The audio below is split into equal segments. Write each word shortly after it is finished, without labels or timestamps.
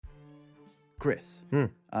Chris,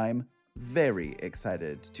 I'm very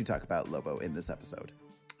excited to talk about Lobo in this episode.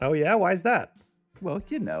 Oh, yeah? Why is that? Well,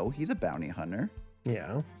 he's a bounty hunter.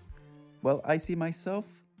 Yeah. Well, I see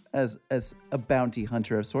myself as a bounty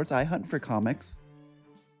hunter of sorts. I hunt for comics.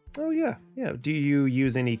 Oh, yeah. Yeah. Do you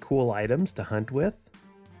use any cool items to hunt with?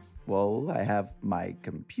 Well, I have my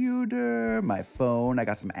computer, my phone. I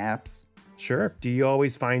got some apps. Sure. Do you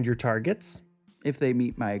always find your targets? If they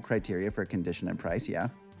meet my criteria for condition and price, yeah.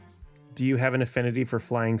 Do you have an affinity for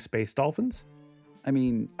flying space dolphins? I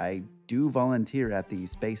mean, I do volunteer at the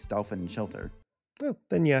Space Dolphin Shelter. Oh,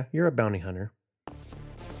 then yeah, you're a bounty hunter.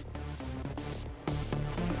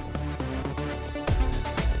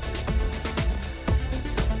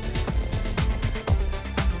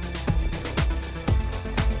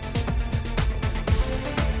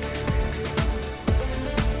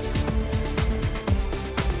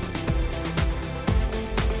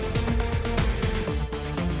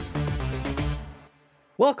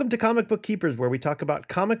 Welcome to Comic Book Keepers, where we talk about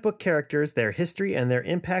comic book characters, their history, and their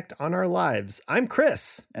impact on our lives. I'm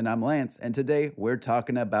Chris. And I'm Lance, and today we're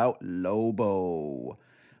talking about Lobo.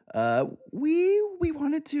 We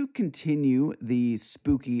wanted to continue the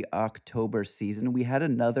spooky October season. We had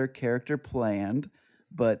another character planned,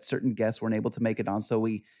 but certain guests weren't able to make it on, so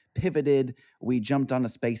we pivoted, we jumped on a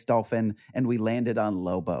space dolphin, and we landed on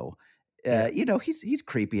Lobo. He's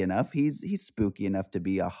creepy enough. He's spooky enough to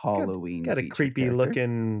be a Halloween. Got a creepy character.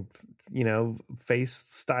 looking, face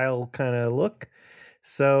style kind of look.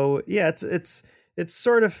 So yeah, it's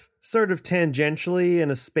sort of tangentially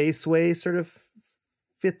in a space way, sort of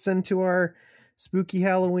fits into our spooky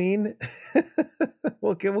Halloween.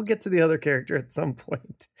 We'll get to the other character at some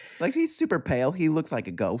point. Like, he's super pale. He looks like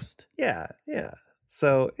a ghost. Yeah.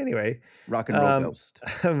 So anyway, rock and roll ghost.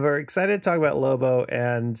 I'm very excited to talk about Lobo,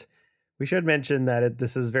 and we should mention that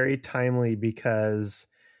this is very timely because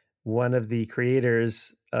one of the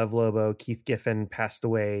creators of Lobo, Keith Giffen, passed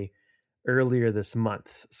away earlier this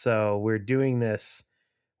month. So we're doing this.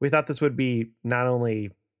 We thought this would be not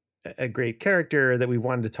only a great character that we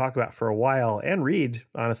wanted to talk about for a while and read,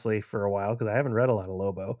 honestly, for a while, because I haven't read a lot of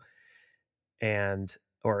Lobo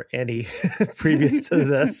or any previous to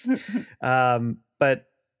this. But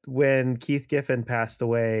when Keith Giffen passed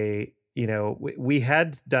away, we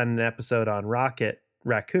had done an episode on Rocket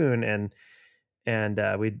Raccoon, and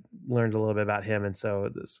we learned a little bit about him, and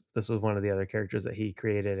so this was one of the other characters that he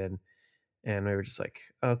created, and we were just like,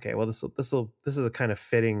 okay, well, this is a kind of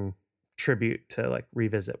fitting tribute to like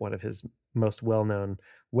revisit one of his most well-known,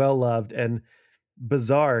 well-loved, and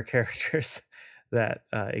bizarre characters that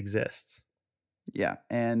exists. Yeah,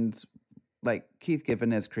 and like Keith Giffen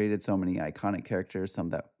has created so many iconic characters, some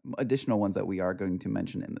that additional ones that we are going to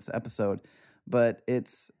mention in this episode, but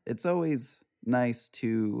it's always nice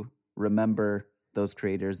to remember those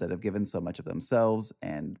creators that have given so much of themselves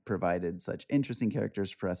and provided such interesting characters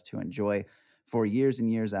for us to enjoy for years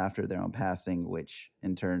and years after their own passing, which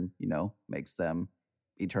in turn, makes them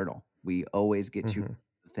eternal. We always get to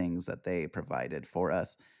things that they provided for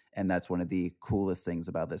us, and that's one of the coolest things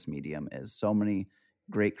about this medium is so many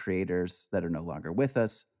great creators that are no longer with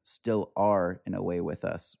us still are in a way with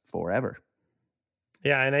us forever.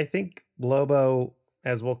 Yeah, and I think Lobo,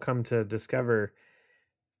 as we'll come to discover,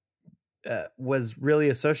 was really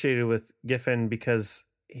associated with Giffen because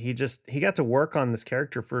he got to work on this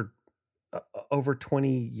character for over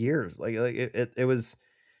 20 years. Like it was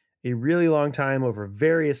a really long time over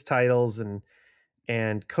various titles,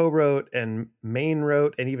 and co-wrote and main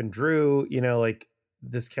wrote and even drew,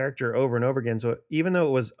 this character over and over again. So even though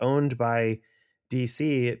it was owned by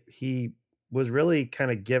DC, he was really kind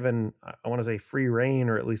of given, I want to say, free reign,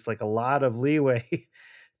 or at least like a lot of leeway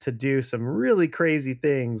to do some really crazy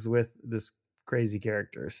things with this crazy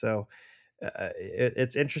character. So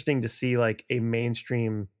it's interesting to see like a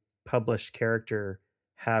mainstream published character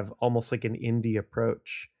have almost like an indie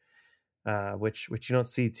approach, which you don't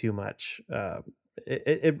see too much.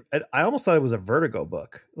 I almost thought it was a Vertigo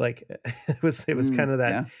book. Like it was kind of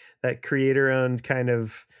that creator owned kind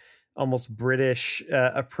of almost British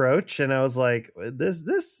approach. And I was like,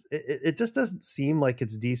 it just doesn't seem like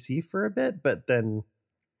it's DC for a bit, but then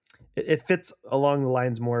it fits along the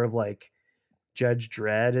lines more of like Judge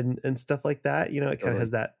Dredd and stuff like that. It kind of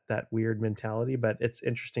has that weird mentality, but it's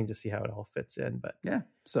interesting to see how it all fits in. But yeah.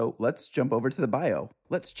 So let's jump over to the bio.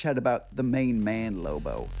 Let's chat about the main man,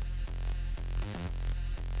 Lobo.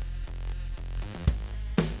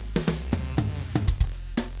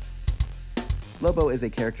 Lobo is a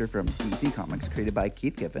character from DC Comics created by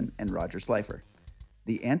Keith Giffen and Roger Slifer.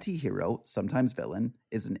 The anti-hero, sometimes villain,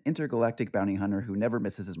 is an intergalactic bounty hunter who never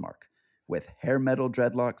misses his mark. With hair metal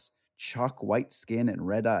dreadlocks, chalk white skin and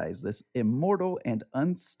red eyes, this immortal and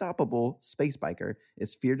unstoppable space biker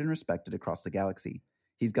is feared and respected across the galaxy.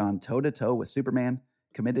 He's gone toe to toe with Superman,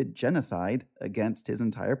 committed genocide against his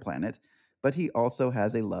entire planet, but he also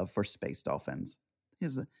has a love for space dolphins. He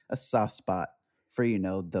has a soft spot for,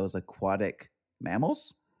 those aquatic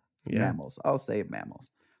mammals? Yeah, Mammals. I'll say mammals.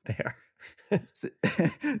 they are.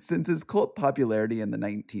 Since his cult popularity in the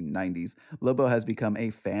 1990s, Lobo has become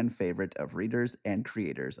a fan favorite of readers and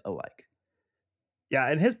creators alike.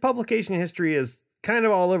 Yeah, and his publication history is kind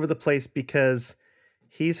of all over the place because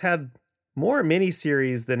he's had more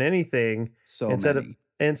miniseries than anything So instead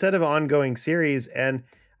many. of ongoing series, and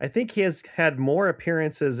I think he has had more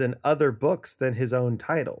appearances in other books than his own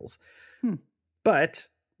titles. But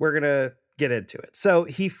we're gonna get into it. So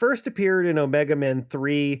he first appeared in Omega Men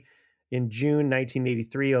 3 in June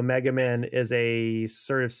 1983. Omega Men is a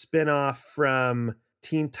sort of spin-off from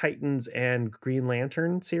Teen Titans and Green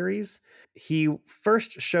Lantern series. He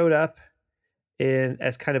first showed up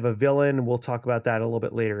as kind of a villain. We'll talk about that a little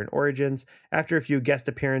bit later in Origins. After a few guest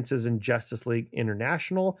appearances in Justice League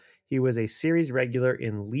International, he was a series regular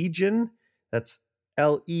in Legion. That's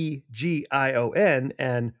Legion,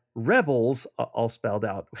 and Rebels, all spelled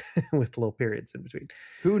out with little periods in between.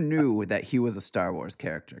 Who knew that he was a Star Wars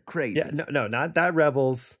character? Crazy. Yeah, no, not that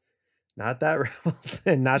Rebels. Not that Rebels,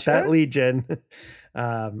 and not Sure? that Legion.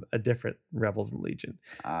 A different Rebels and Legion.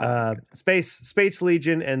 Okay. Space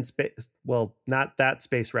Legion and not that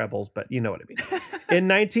Space Rebels, but you know what I mean. In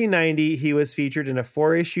 1990, he was featured in a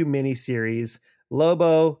 4-issue miniseries,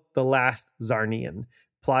 Lobo: The Last Zarnian,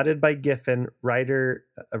 plotted by Giffen,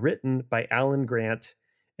 written by Alan Grant,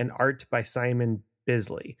 and art by Simon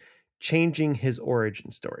Bisley, changing his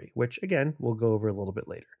origin story, which again we'll go over a little bit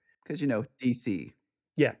later. Because, DC.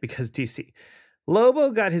 Yeah, because DC. Lobo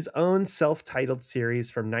got his own self-titled series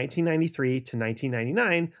from 1993 to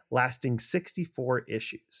 1999, lasting 64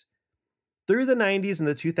 issues. Through the 90s and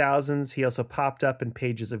the 2000s, he also popped up in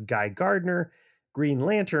pages of Guy Gardner, Green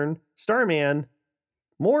Lantern, Starman,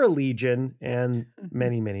 more Legion, and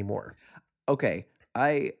many, many more. Okay,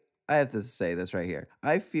 I have to say this right here.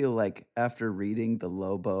 I feel like after reading the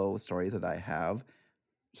Lobo stories that I have,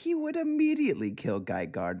 he would immediately kill Guy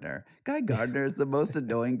Gardner. Guy Gardner is the most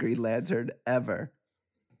annoying Green Lantern ever.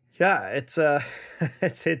 Yeah, it's a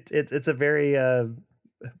it's a very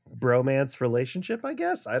bromance relationship, I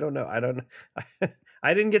guess. I don't know. I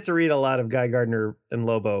didn't get to read a lot of Guy Gardner and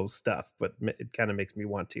Lobo stuff, but it kind of makes me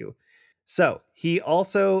want to. So he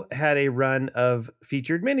also had a run of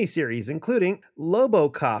featured miniseries, including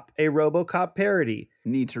RoboCop, a RoboCop parody.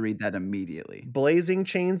 Need to read that immediately. Blazing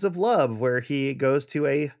Chains of Love, where he goes to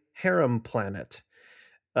a harem planet.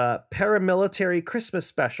 Paramilitary Christmas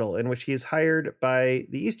special, in which he is hired by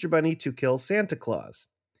the Easter Bunny to kill Santa Claus.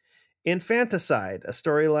 Infanticide, a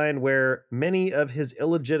storyline where many of his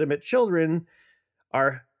illegitimate children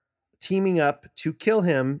are teaming up to kill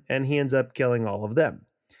him, and he ends up killing all of them.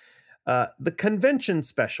 The Convention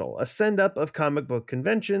special, a send-up of comic book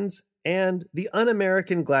conventions, and the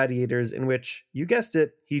Un-American Gladiators, in which, you guessed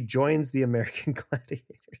it, he joins the American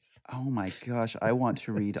Gladiators. Oh my gosh, I want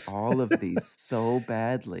to read all of these so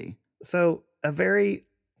badly. So a very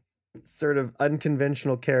sort of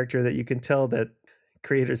unconventional character that you can tell that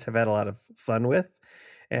creators have had a lot of fun with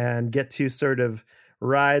and get to sort of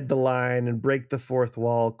ride the line and break the fourth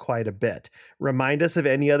wall quite a bit. Remind us of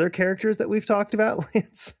any other characters that we've talked about,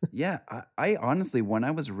 Lance? Yeah, I honestly, when I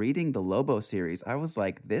was reading the Lobo series, I was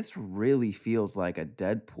like, this really feels like a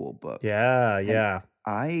Deadpool book. Yeah.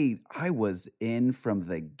 I was in from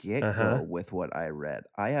the get-go with what I read.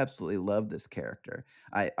 I absolutely love this character.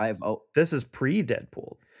 This is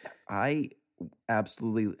pre-Deadpool. I've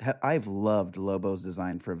loved Lobo's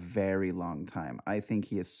design for a very long time. I think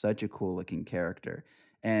he is such a cool looking character.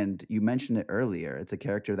 And you mentioned it earlier. It's a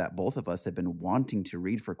character that both of us have been wanting to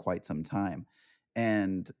read for quite some time.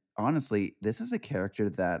 And honestly, this is a character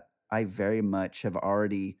that I very much have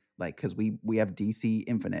already because we have DC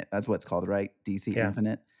Infinite. That's what it's called, right? DC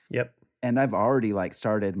Infinite. Yep. And I've already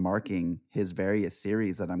started marking his various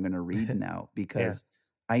series that I'm going to read now because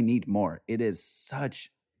I need more. It is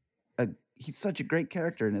he's such a great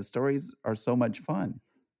character and his stories are so much fun.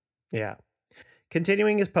 Yeah.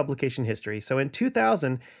 Continuing his publication history. So in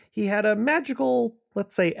 2000, he had a magical,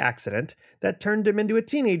 let's say, accident that turned him into a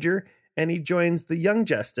teenager, and he joins the Young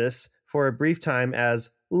Justice for a brief time as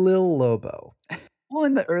Lil Lobo. Well,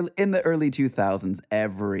 in the early 2000s,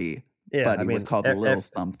 everybody was called Lil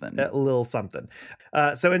something. Lil something.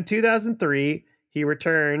 So in 2003, he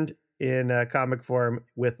returned in comic form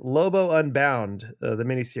with Lobo Unbound, the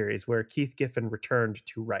miniseries, where Keith Giffen returned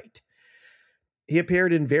to write. He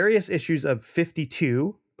appeared in various issues of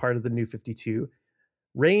 52, part of the New 52.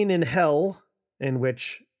 Reign in Hell, in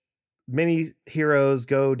which many heroes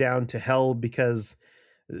go down to hell because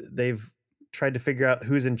they've tried to figure out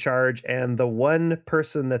who's in charge. And the one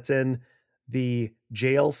person that's in the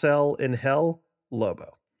jail cell in hell,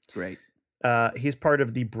 Lobo. Great. He's part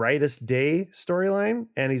of the Brightest Day storyline,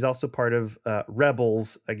 and he's also part of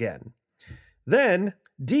Rebels again. Then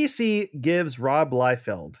DC gives Rob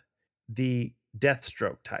Liefeld the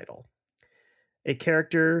Deathstroke title, a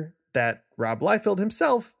character that Rob Liefeld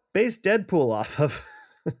himself based Deadpool off of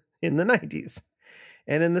in the 90s.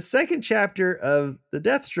 And in the second chapter of the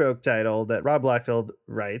Deathstroke title that Rob Liefeld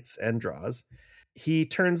writes and draws, he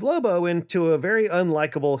turns Lobo into a very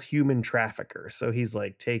unlikable human trafficker. So he's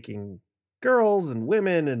like taking girls and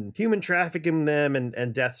women and human trafficking them, and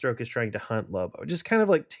Deathstroke is trying to hunt Lobo. It just kind of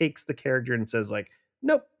like takes the character and says like,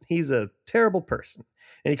 nope, he's a terrible person.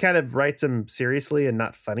 And he kind of writes him seriously and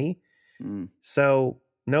not funny. So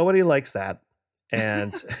nobody likes that.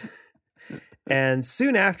 And and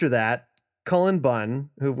soon after that, Cullen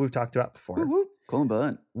Bunn, who we've talked about before, Woo-hoo. Cullen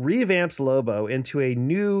Bunn revamps Lobo into a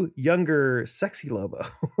new, younger, sexy Lobo.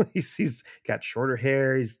 he's got shorter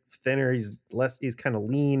hair. He's thinner. He's kind of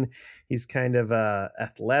lean. He's kind of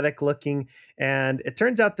athletic looking. And it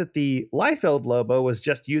turns out that the Liefeld Lobo was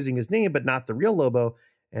just using his name, but not the real Lobo.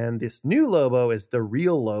 And this new Lobo is the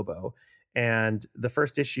real Lobo. And the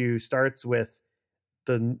first issue starts with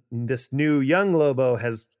this new young Lobo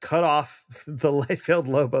has cut off the Liefeld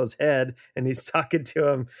Lobo's head, and he's talking to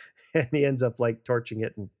him, and he ends up like torching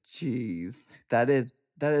it. And jeez, that is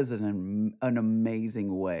an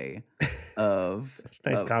amazing way of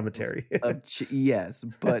nice commentary. Yes,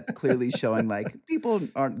 but clearly showing like people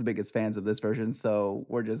aren't the biggest fans of this version, so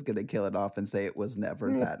we're just gonna kill it off and say it was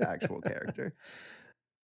never that actual character.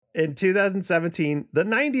 In 2017, the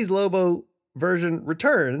 90s Lobo version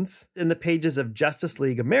returns in the pages of Justice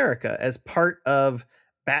League America as part of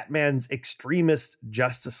Batman's extremist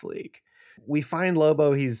Justice League. We find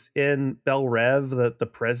Lobo, he's in Bel Rev, the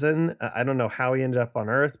prison. I don't know how he ended up on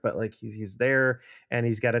Earth, but like he's there, and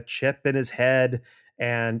he's got a chip in his head.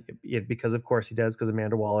 And because of course he does, because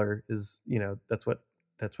Amanda Waller is, that's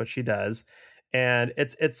what she does. And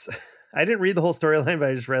it's I didn't read the whole storyline, but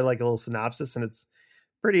I just read like a little synopsis, and it's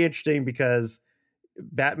pretty interesting because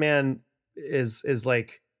Batman is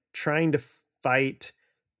like trying to fight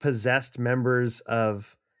possessed members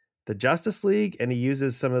of the Justice League, and he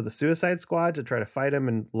uses some of the Suicide Squad to try to fight him.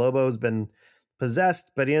 And Lobo's been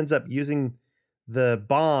possessed, but he ends up using the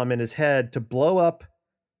bomb in his head to blow up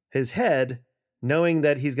his head, knowing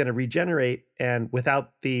that he's going to regenerate, and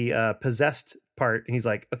without the possessed part. And he's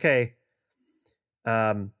like, okay,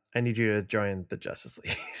 I need you to join the Justice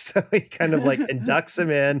League. So he kind of like inducts him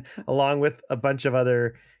in along with a bunch of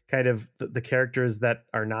other kind of the characters that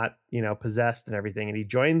are not, possessed and everything. And he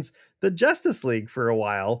joins the Justice League for a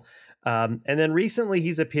while. And then recently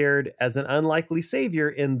he's appeared as an unlikely savior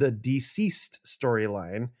in the Deceased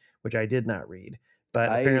storyline, which I did not read. But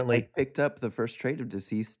apparently I picked up the first trade of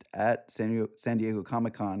Deceased at San Diego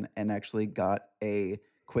Comic-Con and actually got a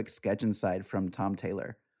quick sketch inside from Tom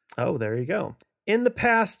Taylor. Oh, there you go. In the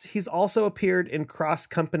past, he's also appeared in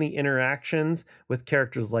cross-company interactions with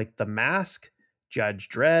characters like The Mask, Judge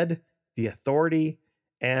Dredd, The Authority,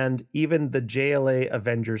 and even the JLA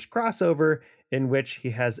Avengers crossover, in which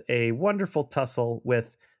he has a wonderful tussle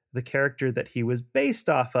with the character that he was based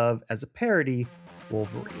off of as a parody,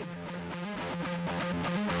 Wolverine.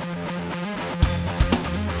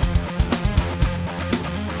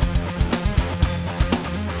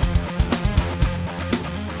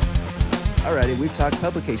 Alrighty, we've talked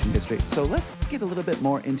publication history, so let's get a little bit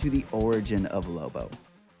more into the origin of Lobo,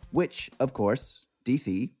 which, of course,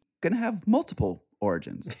 DC gonna have multiple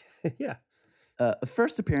origins. Yeah.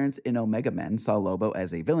 First appearance in Omega Men saw Lobo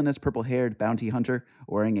as a villainous purple-haired bounty hunter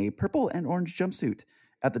wearing a purple and orange jumpsuit.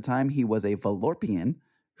 At the time, he was a Valorpian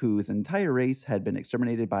whose entire race had been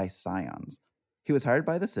exterminated by Scions. He was hired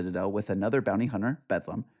by the Citadel with another bounty hunter,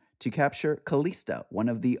 Bedlam, to capture Callista, one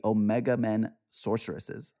of the Omega Men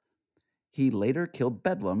sorceresses. He later killed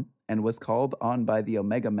Bedlam and was called on by the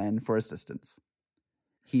Omega Men for assistance.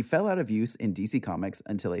 He fell out of use in DC Comics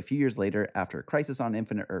until a few years later after Crisis on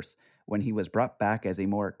Infinite Earths, when he was brought back as a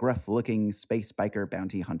more gruff-looking space biker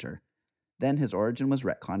bounty hunter. Then his origin was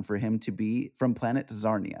retconned for him to be from planet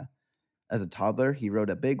Zarnia. As a toddler, he rode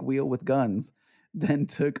a big wheel with guns, then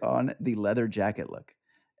took on the leather jacket look.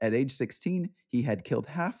 At age 16, he had killed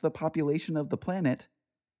half the population of the planet,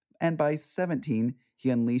 and by 17, he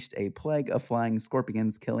unleashed a plague of flying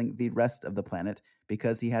scorpions, killing the rest of the planet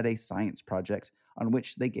because he had a science project on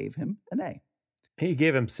which they gave him an A. He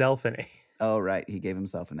gave himself an A. Oh, right. He gave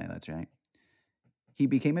himself an A. That's right. He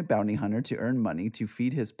became a bounty hunter to earn money to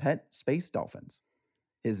feed his pet space dolphins.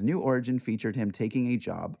 His new origin featured him taking a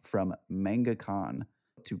job from Manga Khan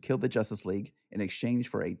to kill the Justice League in exchange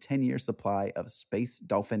for a 10-year supply of space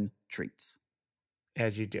dolphin treats.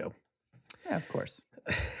 As you do. Yeah, of course.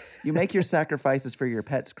 You make your sacrifices for your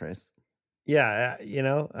pets, Chris. Yeah,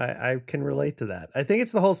 I can relate to that. I think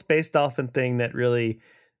it's the whole space dolphin thing that really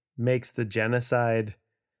makes the genocide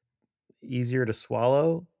easier to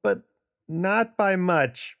swallow, but not by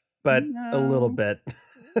much, but a little No. bit.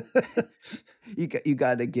 You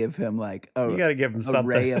got to give him like You got to give him a something.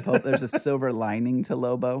 ray of hope. There's a silver lining to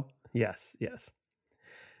Lobo. Yes.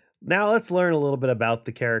 Now let's learn a little bit about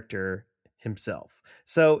the character himself.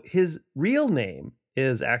 So his real name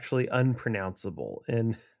is actually unpronounceable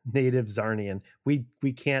in native Zarnian.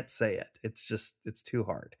 We can't say it. It's too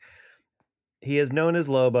hard. He is known as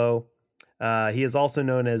Lobo. He is also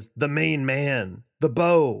known as the Main Man, the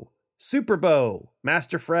Bow, Super Bow,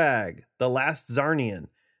 Master Frag, the Last Zarnian,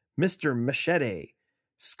 Mr. Machete,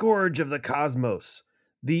 Scourge of the Cosmos,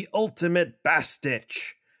 the Ultimate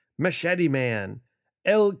Bastich, Machete Man,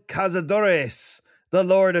 El Cazadores, the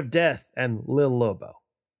Lord of Death, and Lil Lobo.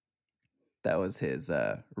 That was his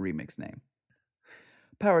remix name.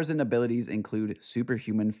 Powers and abilities include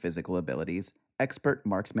superhuman physical abilities, expert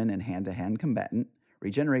marksman and hand-to-hand combatant,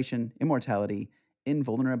 regeneration, immortality,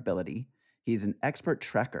 invulnerability. He's an expert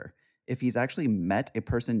tracker. If he's actually met a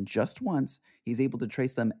person just once, he's able to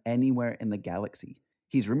trace them anywhere in the galaxy.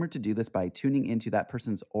 He's rumored to do this by tuning into that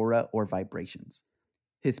person's aura or vibrations.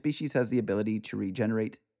 His species has the ability to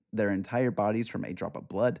regenerate their entire bodies from a drop of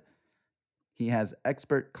blood. He has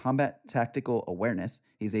expert combat tactical awareness.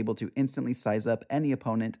 He's able to instantly size up any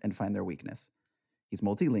opponent and find their weakness. He's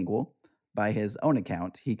multilingual. By his own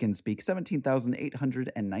account, he can speak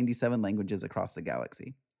 17,897 languages across the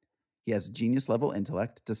galaxy. He has genius-level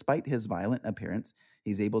intellect. Despite his violent appearance,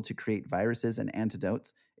 he's able to create viruses and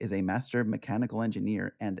antidotes, is a master mechanical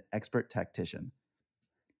engineer, and expert tactician.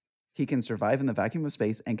 He can survive in the vacuum of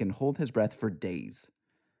space and can hold his breath for days.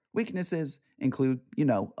 Weaknesses include,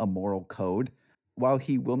 a moral code. While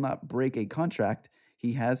he will not break a contract,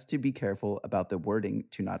 he has to be careful about the wording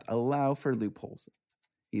to not allow for loopholes.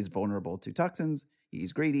 He's vulnerable to toxins,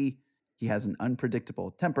 he's greedy, he has an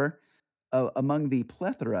unpredictable temper. Among the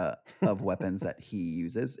plethora of weapons that he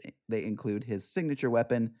uses, they include his signature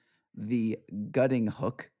weapon, the gutting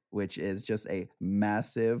hook, which is just a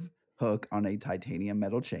massive hook on a titanium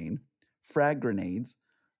metal chain, frag grenades.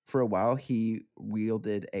 For a while, he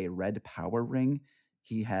wielded a red power ring.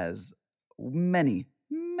 He has many,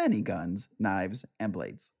 many guns, knives, and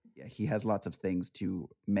blades. Yeah, he has lots of things to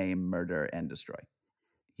maim, murder, and destroy.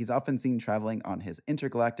 He's often seen traveling on his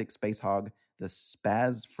intergalactic space hog, the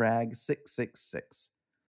Spaz Frag 666.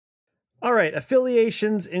 All right,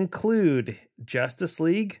 affiliations include Justice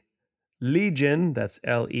League, Legion, that's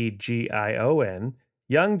Legion,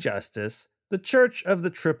 Young Justice, the Church of the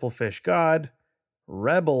Triple Fish God,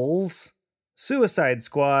 Rebels, Suicide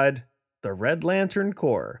Squad, the Red Lantern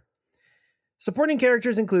Corps. Supporting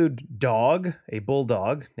characters include Dog, a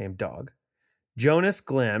bulldog named Dog, Jonas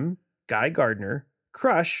Glim, Guy Gardner,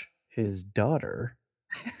 Crush, his daughter,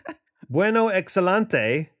 Bueno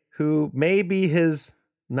Excelente, who may be his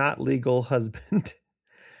not legal husband,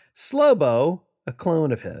 Slobo, a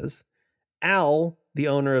clone of his, Al, the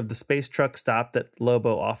owner of the space truck stop that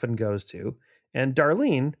Lobo often goes to, and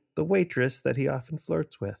Darlene, the waitress that he often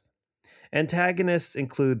flirts with. Antagonists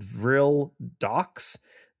include Vril Dox,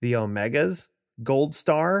 the Omegas, Gold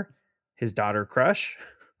Star, his daughter Crush,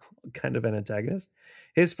 kind of an antagonist,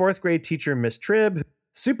 his fourth grade teacher Miss Trib,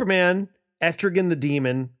 Superman, Etrigan the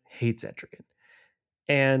Demon, hates Etrigan,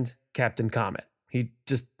 and Captain Comet. He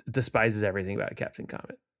just despises everything about Captain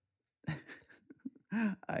Comet.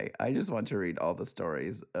 I just want to read all the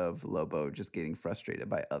stories of Lobo just getting frustrated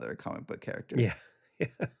by other comic book characters. Yeah.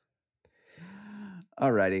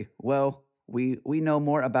 Alrighty. Well, we know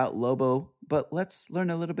more about Lobo, but let's learn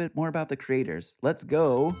a little bit more about the creators. Let's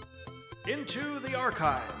go into the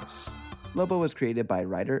archives. Lobo was created by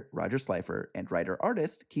writer Roger Slifer and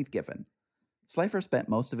writer-artist Keith Giffen. Slifer spent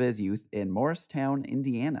most of his youth in Morristown,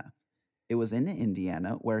 Indiana. It was in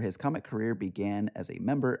Indiana where his comic career began as a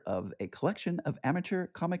member of a collection of amateur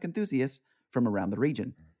comic enthusiasts from around the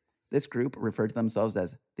region. This group referred to themselves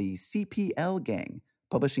as the CPL Gang,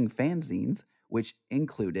 publishing fanzines which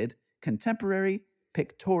included Contemporary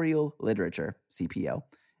Pictorial Literature, CPL,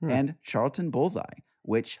 and Charlton Bullseye,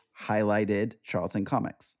 which highlighted Charlton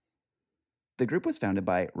comics. The group was founded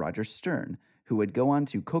by Roger Stern, who would go on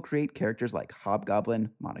to co-create characters like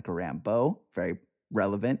Hobgoblin, Monica Rambeau, very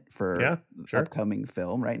relevant for the upcoming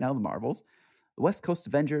film right now, the Marvels, the West Coast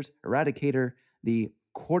Avengers, Eradicator, the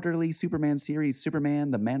quarterly Superman series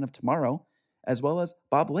Superman, the Man of Tomorrow, as well as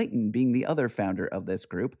Bob Layton being the other founder of this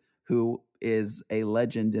group, who is a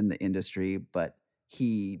legend in the industry, but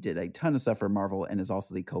he did a ton of stuff for Marvel and is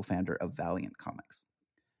also the co founder of Valiant Comics.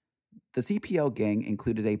 The CPL gang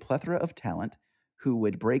included a plethora of talent who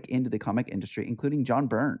would break into the comic industry, including John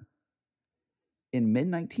Byrne. In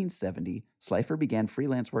mid 1970, Slifer began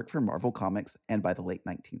freelance work for Marvel Comics, and by the late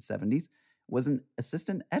 1970s, was an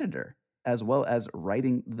assistant editor, as well as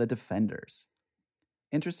writing The Defenders.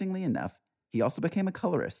 Interestingly enough, he also became a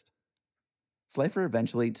colorist. Slifer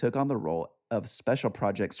eventually took on the role of special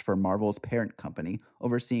projects for Marvel's parent company,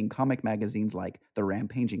 overseeing comic magazines like The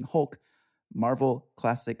Rampaging Hulk, Marvel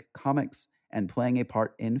Classic Comics, and playing a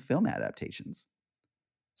part in film adaptations.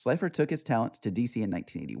 Slifer took his talents to DC in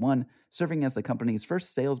 1981, serving as the company's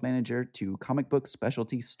first sales manager to comic book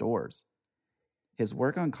specialty stores. His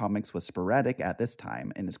work on comics was sporadic at this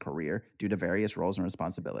time in his career due to various roles and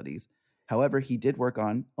responsibilities. However, he did work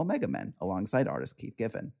on Omega Men alongside artist Keith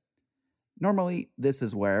Giffen. Normally, this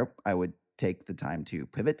is where I would take the time to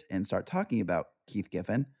pivot and start talking about Keith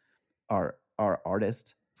Giffen, our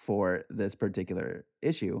artist for this particular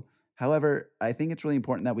issue. However, I think it's really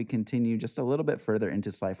important that we continue just a little bit further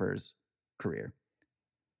into Slifer's career.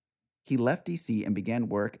 He left DC and began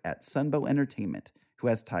work at Sunbow Entertainment, who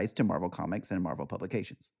has ties to Marvel Comics and Marvel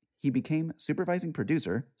Publications. He became supervising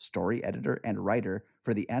producer, story editor, and writer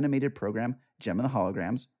for the animated program Gem and the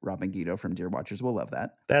Holograms. Rob and Guido from Dear Watchers will love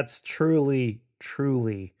that. That's truly,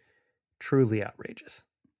 truly, truly outrageous.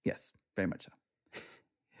 Yes, very much so.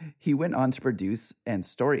 He went on to produce and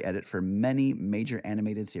story edit for many major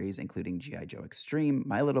animated series, including G.I. Joe Extreme,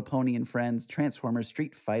 My Little Pony and Friends, Transformers,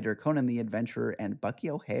 Street Fighter, Conan the Adventurer, and Bucky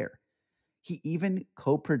O'Hare. He even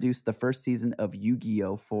co-produced the first season of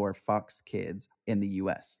Yu-Gi-Oh! For Fox Kids in the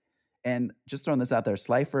US. And just throwing this out there,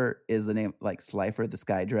 Slifer is the name, like Slifer the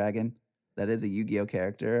Sky Dragon. That is a Yu-Gi-Oh!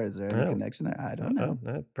 Character. Is there any connection there? I don't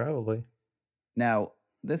know. Probably. Now,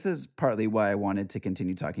 this is partly why I wanted to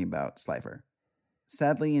continue talking about Slifer.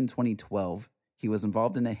 Sadly, in 2012, he was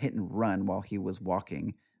involved in a hit and run while he was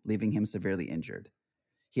walking, leaving him severely injured.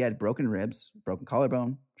 He had broken ribs, broken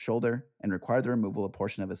collarbone, shoulder, and required the removal of a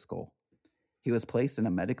portion of his skull. He was placed in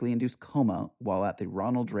a medically induced coma while at the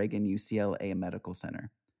Ronald Reagan UCLA Medical Center.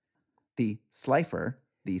 The Slifer,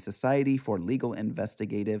 the Society for Legal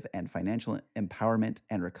Investigative and Financial Empowerment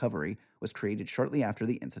and Recovery, was created shortly after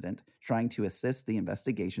the incident, trying to assist the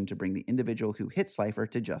investigation to bring the individual who hit Slifer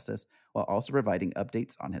to justice while also providing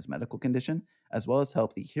updates on his medical condition, as well as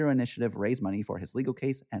help the Hero Initiative raise money for his legal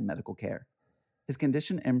case and medical care. His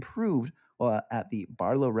condition improved while at the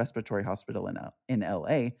Barlow Respiratory Hospital in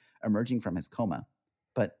LA, emerging from his coma.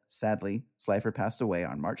 But sadly, Slifer passed away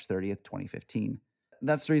on March 30th, 2015.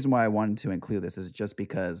 That's the reason why I wanted to include this, is just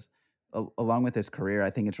because along with his career, I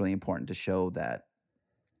think it's really important to show that,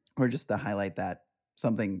 or just to highlight that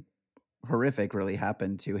something horrific really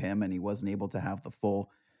happened to him and he wasn't able to have the full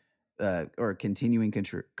or continuing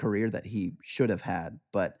career that he should have had.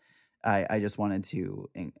 But I just wanted to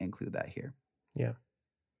include that here. Yeah.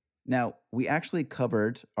 Now, we actually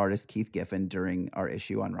covered artist Keith Giffen during our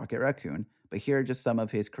issue on Rocket Raccoon, but here are just some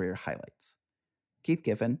of his career highlights. Keith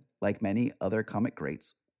Giffen, like many other comic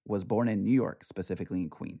greats, was born in New York, specifically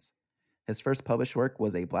in Queens. His first published work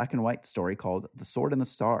was a black and white story called The Sword and the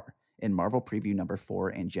Star in Marvel Preview number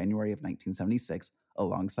 4 in January of 1976,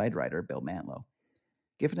 alongside writer Bill Mantlo.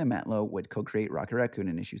 Giffen and Mantlo would co-create Rocket Raccoon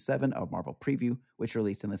in issue 7 of Marvel Preview, which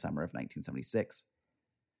released in the summer of 1976.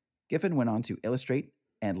 Giffen went on to illustrate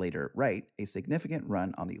and later write a significant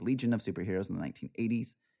run on the Legion of Superheroes in the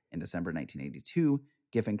 1980s. In December 1982,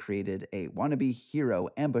 Giffen created a wannabe hero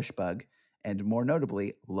Ambush Bug, and more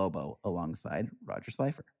notably, Lobo, alongside Roger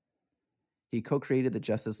Slifer. He co-created the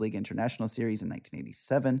Justice League International series in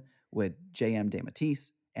 1987 with J.M.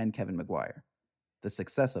 DeMatteis and Kevin Maguire. The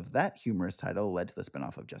success of that humorous title led to the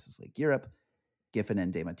spinoff of Justice League Europe. Giffen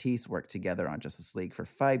and DeMatteis worked together on Justice League for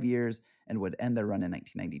 5 years and would end their run in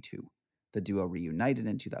 1992. The duo reunited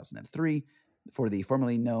in 2003 for the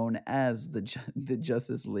formerly known as the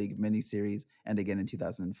Justice League miniseries, and again in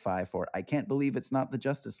 2005 for I Can't Believe It's Not the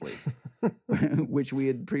Justice League, which we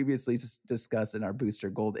had previously discussed in our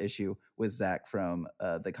Booster Gold issue with Zach from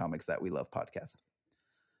the Comics That We Love podcast.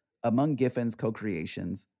 Among Giffen's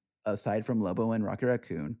co-creations, aside from Lobo and Rocket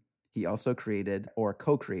Raccoon, he also created or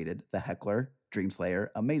co-created The Heckler, Dreamslayer,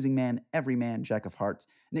 Amazing Man, Everyman, Jack of Hearts,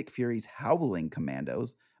 Nick Fury's Howling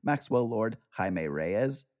Commandos, Maxwell Lord, Jaime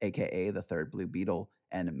Reyes, a.k.a. the Third Blue Beetle,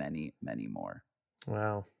 and many, many more.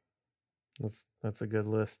 Wow. That's a good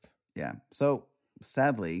list. Yeah. So,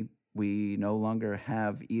 sadly, we no longer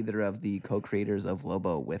have either of the co-creators of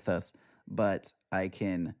Lobo with us. but I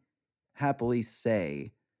can happily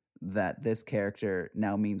say that this character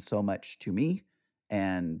now means so much to me,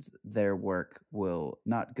 and their work will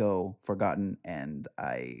not go forgotten. And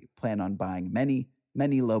I plan on buying many,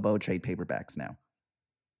 many Lobo trade paperbacks now.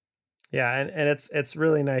 Yeah, and it's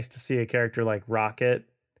really nice to see a character like Rocket,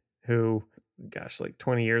 who, gosh, like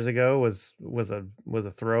 20 years ago was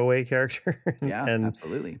a throwaway character, Yeah, and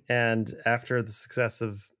absolutely. and after the success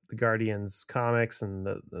of the Guardians comics and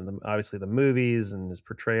the obviously the movies and his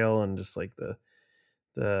portrayal and just like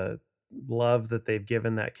the love that they've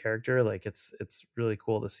given that character, like it's really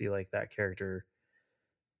cool to see like that character.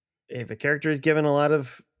 If a character is given a lot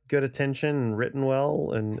of good attention and written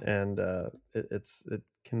well, and it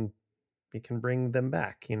can bring them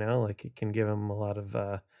back, like it can give them a lot of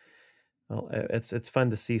well, it's fun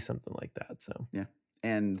to see something like that. So Yeah.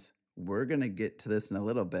 And we're going to get to this in a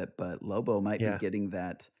little bit, but Lobo might be yeah. getting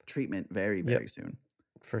that treatment very, Yep. very soon.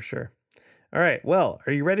 For sure. All right. Well,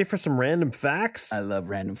 are you ready for some random facts? I love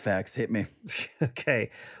random facts. Hit me. Okay.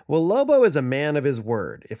 Well, Lobo is a man of his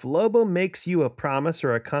word. If Lobo makes you a promise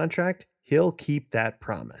or a contract, he'll keep that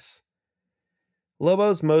promise.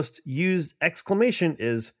 Lobo's most used exclamation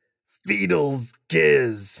is Feedle's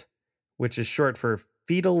Giz, which is short for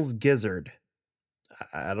Feedle's Gizzard.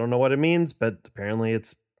 I don't know what it means, but apparently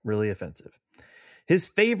it's really offensive. His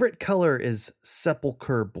favorite color is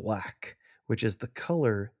sepulchre black, which is the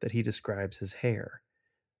color that he describes his hair.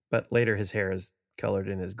 But later his hair is colored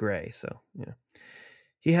in as gray. So, yeah.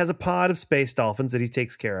 He has a pod of space dolphins that he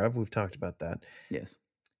takes care of. We've talked about that. Yes.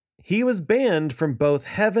 He was banned from both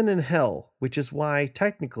heaven and hell, which is why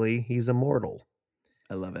technically he's immortal.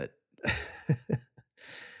 I love it.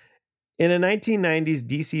 In a 1990s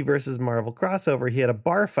DC versus Marvel crossover, he had a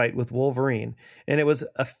bar fight with Wolverine, and it was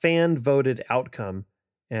a fan-voted outcome.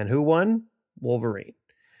 And who won? Wolverine.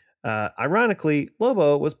 Ironically,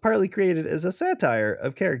 Lobo was partly created as a satire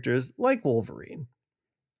of characters like Wolverine.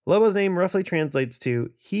 Lobo's name roughly translates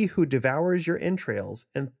to "he who devours your entrails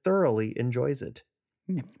and thoroughly enjoys it."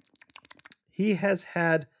 He has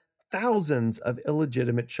had thousands of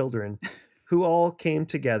illegitimate children who all came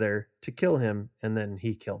together to kill him, and then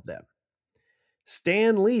he killed them.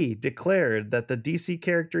 Stan Lee declared that the DC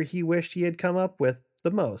character he wished he had come up with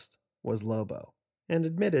the most was Lobo, and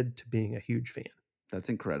admitted to being a huge fan. That's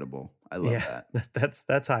incredible. I love that.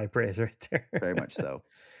 That's high praise right there. Very much so.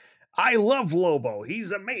 I love Lobo.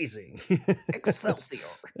 He's amazing. Excelsior.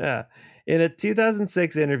 Yeah. In a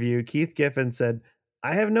 2006 interview, Keith Giffen said,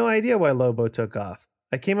 "I have no idea why Lobo took off.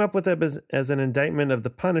 I came up with it as an indictment of the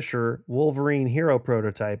Punisher Wolverine hero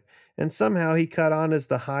prototype, and somehow he caught on as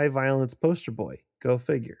the high violence poster boy. Go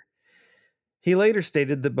figure." He later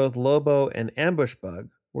stated that both Lobo and Ambush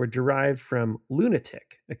Bug were derived from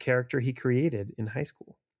Lunatic, a character he created in high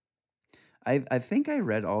school. I think I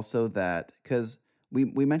read also that because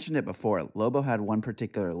we mentioned it before, Lobo had one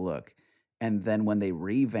particular look, and then when they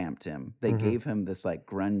revamped him, they gave him this like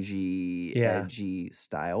grungy, edgy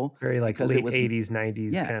style. Very like because late it was 80s,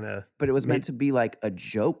 90s kind of. But it was meant to be like a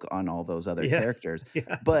joke on all those other characters.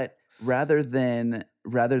 Yeah. But rather than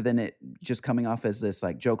it just coming off as this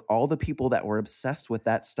like joke, all the people that were obsessed with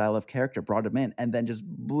that style of character brought him in and then just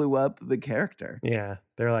blew up the character. Yeah.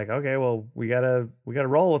 They're like, okay, well, we gotta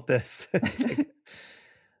roll with this. Like,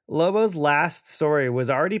 Lobo's last story was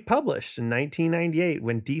already published in 1998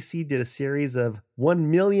 when DC did a series of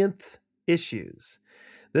 1/millionth issues.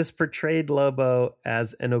 This portrayed Lobo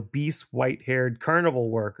as an obese, white-haired carnival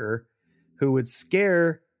worker who would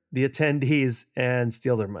scare the attendees and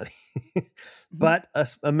steal their money. But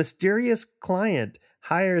a mysterious client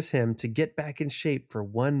hires him to get back in shape for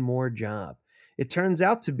one more job. It turns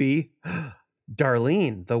out to be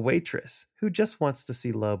Darlene, the waitress, who just wants to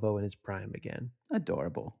see Lobo in his prime again.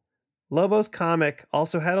 Adorable. Lobo's comic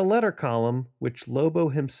also had a letter column, which Lobo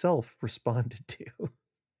himself responded to.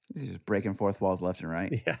 He's just breaking fourth walls left and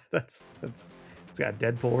right. Yeah, it's got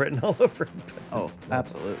Deadpool written all over it. Oh,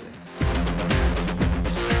 absolutely.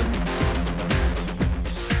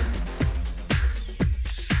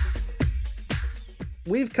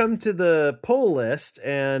 We've come to the poll list,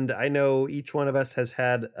 and I know each one of us has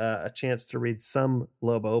had a chance to read some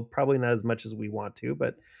Lobo, probably not as much as we want to,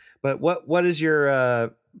 but what is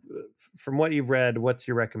your from what you've read, what's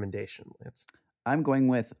your recommendation, Lance? I'm going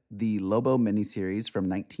with the Lobo miniseries from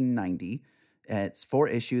 1990. It's 4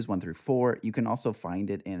 issues, 1 through 4. You can also find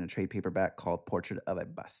it in a trade paperback called Portrait of a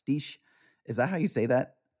Bastiche. Is that how you say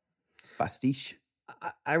that? Bastiche?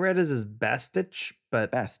 I read it as Bastich,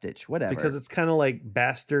 but Bastich, whatever. Because it's kind of like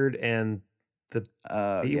bastard and the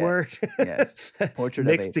B word. Yes. Portrait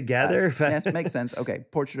mixed of together. Yes, makes sense. Okay.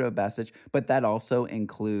 Portrait of a Bastich. But that also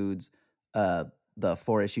includes the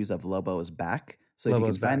 4 issues of Lobo's Back. So if you can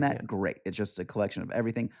Lobo's find Back, that, yeah. great. It's just a collection of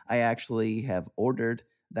everything. I actually have ordered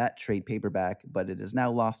that trade paperback, but it is now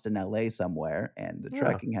lost in LA somewhere, and the Oh.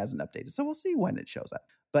 tracking hasn't updated. So we'll see when it shows up.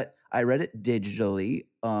 But I read it digitally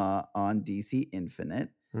on DC Infinite,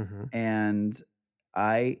 Mm-hmm. and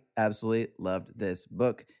I absolutely loved this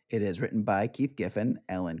book. It is written by Keith Giffen,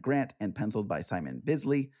 Ellen Grant, and penciled by Simon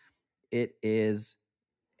Bisley. It is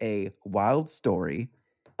a wild story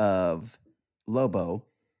of Lobo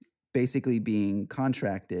basically being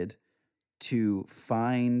contracted to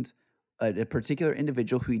find a particular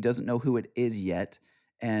individual who he doesn't know who it is yet.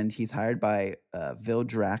 And he's hired by Vil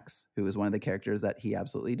Drax, who is one of the characters that he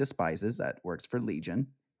absolutely despises, that works for Legion.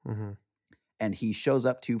 Mm-hmm. And he shows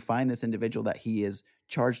up to find this individual that he is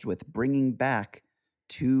charged with bringing back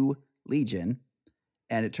to Legion.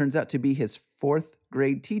 And it turns out to be his 4th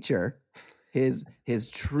grade teacher, his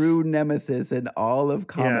true nemesis in all of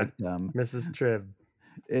Yeah, comicdom. Mrs. Tribb.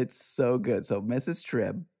 It's so good. So Mrs.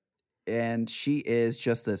 Tribb, and she is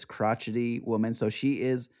just this crotchety woman. So she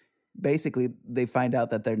is basically, they find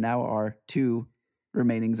out that there now are 2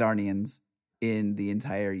 remaining Zarnians in the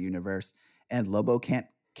entire universe, and Lobo can't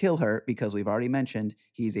kill her because we've already mentioned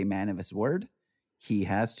he's a man of his word. He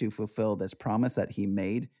has to fulfill this promise that he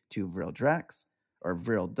made to Vril Drax or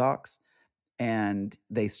Vril Dox, and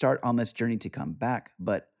they start on this journey to come back.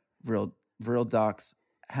 But Vril Dox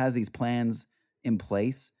has these plans in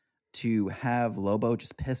place to have Lobo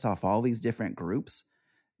just piss off all these different groups.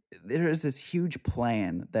 There is this huge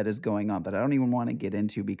plan that is going on that I don't even want to get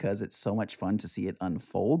into because it's so much fun to see it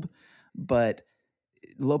unfold. But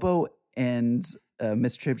Lobo and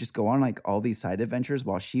Miss Tripp just go on like all these side adventures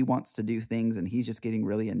while she wants to do things, and he's just getting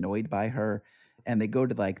really annoyed by her. And they go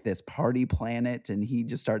to like this party planet, and he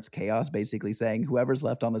just starts chaos, basically saying, whoever's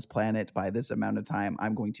left on this planet by this amount of time,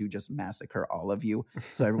 I'm going to just massacre all of you.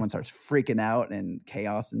 So everyone starts freaking out and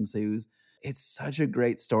chaos ensues. It's such a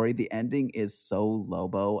great story. The ending is so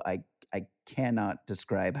Lobo. I cannot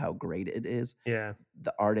describe how great it is. Yeah.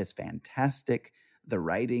 The art is fantastic. The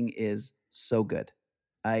writing is so good.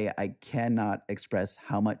 I cannot express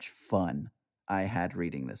how much fun I had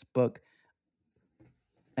reading this book.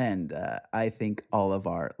 And I think all of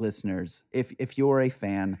our listeners, if you're a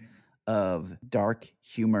fan of dark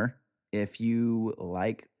humor, if you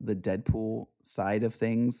like the Deadpool side of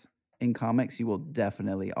things in comics, you will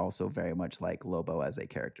definitely also very much like Lobo as a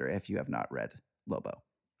character if you have not read Lobo.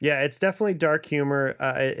 Yeah, it's definitely dark humor.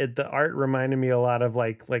 The art reminded me a lot of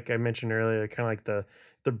like I mentioned earlier, kind of like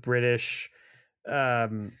the British,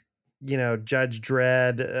 Judge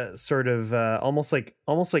Dredd, sort of almost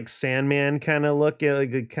like Sandman kind of look,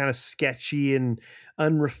 like kind of sketchy and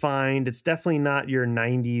unrefined. It's definitely not your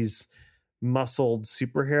 '90s muscled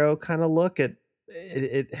superhero kind of look.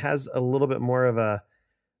 It has a little bit more of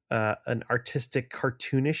an artistic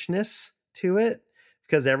cartoonishness to it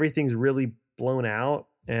because everything's really blown out.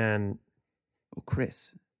 And well,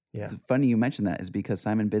 Chris, yeah, it's funny you mentioned that, is because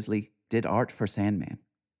Simon Bisley did art for Sandman.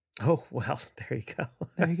 oh well, there you go.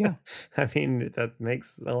 There you go. I mean, that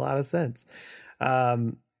makes a lot of sense.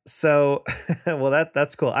 So well,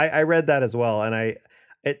 that's cool. I read that as well, and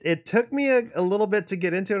it took me a little bit to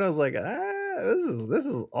get into it. I was like, this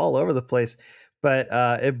is all over the place, but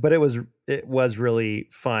it was really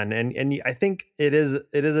fun, and I think it is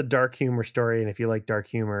a dark humor story, and if you like dark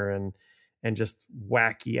humor and just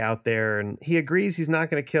wacky out there, and he agrees he's not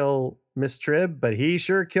going to kill Miss Tribb, but he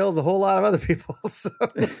sure kills a whole lot of other people. So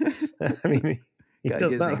I mean, he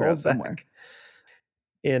does not hold back.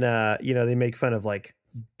 In they make fun of like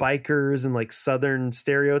bikers and like Southern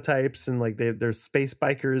stereotypes, and like there's space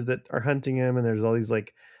bikers that are hunting him, and there's all these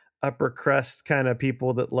like upper crust kind of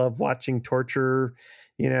people that love watching torture,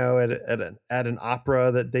 at an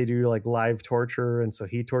opera that they do like live torture, and so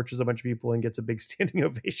he tortures a bunch of people and gets a big standing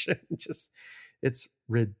ovation. It's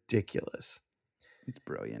ridiculous. It's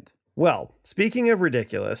brilliant. Well, speaking of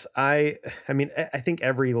ridiculous, I think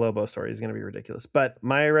every Lobo story is going to be ridiculous, but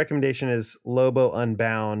my recommendation is Lobo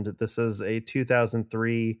Unbound. This is a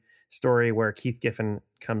 2003 story where Keith Giffen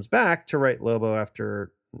comes back to write Lobo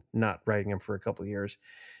after not writing him for a couple of years.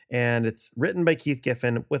 And it's written by Keith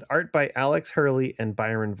Giffen with art by Alex Hurley and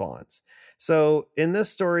Byron Vaughns. So in this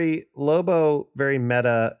story, Lobo, very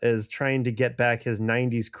meta, is trying to get back his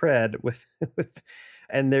 90s cred with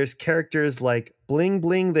and there's characters like Bling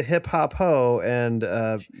Bling the Hip Hop Ho and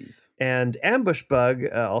Ambush Bug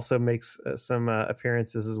also makes some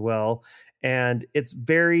appearances as well. And it's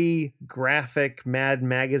very graphic, Mad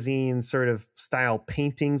Magazine sort of style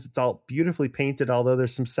paintings. It's all beautifully painted, although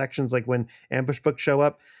there's some sections like when Ambush Bug shows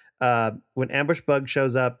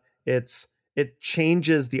up, it's it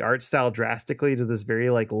changes the art style drastically to this very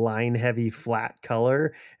like line heavy flat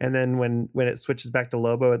color, and then when it switches back to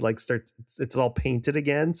Lobo, it like starts it's all painted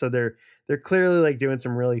again. So they're clearly like doing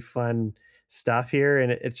some really fun stuff here,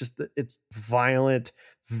 and it's just it's violent,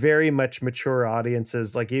 very much mature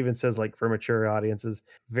audiences, like even says like for mature audiences,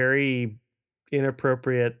 very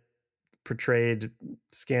inappropriate portrayed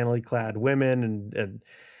scantily clad women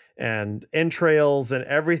and entrails and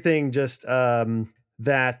everything, just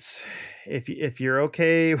that if you're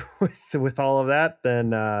okay with all of that,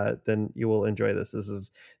 then you will enjoy this. This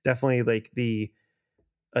is definitely like the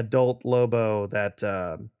adult Lobo that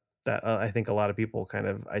I think a lot of people kind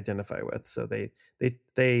of identify with. So they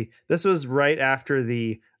this was right after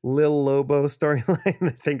the Lil Lobo storyline.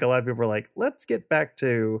 I think a lot of people were like, let's get back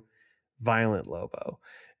to violent Lobo,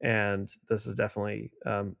 and this is definitely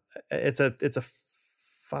it's a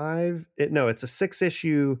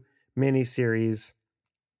 6-issue miniseries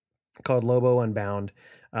called Lobo Unbound.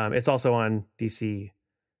 It's also on DC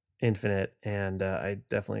Infinite, and I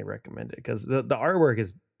definitely recommend it because the artwork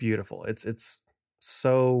is beautiful. It's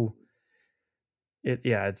so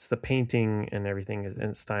it's the painting and everything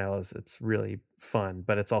and style it's really fun,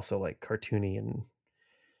 but it's also like cartoony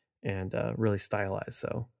and really stylized.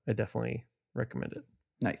 So I definitely recommend it.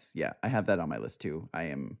 Nice. Yeah, I have that on my list too. I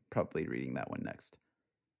am probably reading that one next.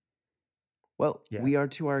 Well, we are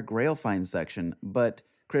to our Grail find section, but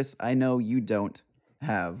Chris, I know you don't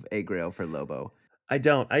have a Grail for Lobo. I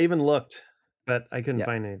don't. I even looked, but I couldn't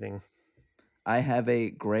find anything. I have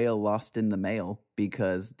a Grail lost in the mail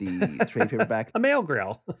because the trade paperback... a mail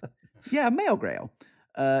Grail. Yeah, a mail Grail.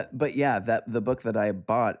 But yeah, the book that I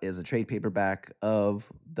bought is a trade paperback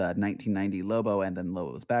of the 1990 Lobo and then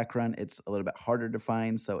Lobo's back run. It's a little bit harder to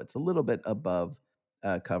find, so it's a little bit above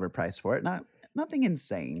cover price for it. Nothing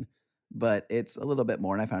insane, but it's a little bit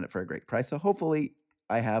more, and I found it for a great price. So hopefully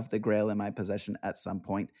I have the Grail in my possession at some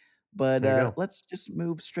point. But let's just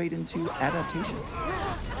move straight into adaptations.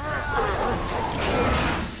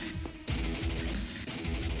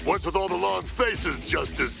 What's with all the long faces,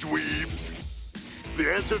 Justice Dweebs?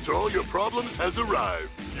 The answer to all your problems has arrived.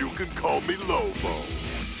 You can call me Lobo.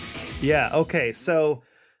 Yeah, okay. So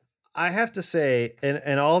I have to say,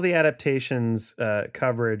 in all the adaptations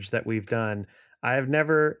coverage that we've done, I've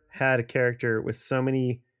never had a character with so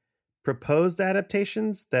many proposed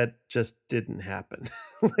adaptations that just didn't happen.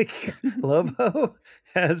 Like Lobo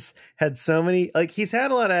has had so many, like he's had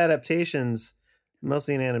a lot of adaptations,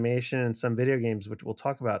 mostly in animation and some video games, which we'll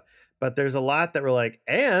talk about, but there's a lot that were like,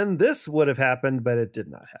 and this would have happened, but it did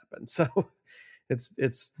not happen. So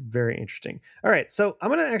it's very interesting. All right, so I'm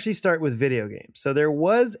going to actually start with video games. So there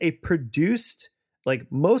was a produced,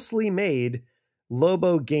 like mostly made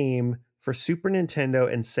Lobo game for Super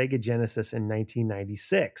Nintendo and Sega Genesis in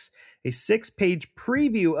 1996. A 6-page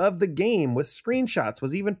preview of the game with screenshots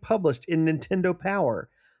was even published in Nintendo Power,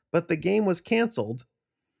 but the game was canceled.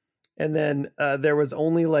 And then there was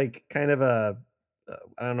only like kind of a,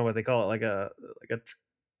 I don't know what they call it, like a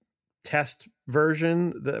test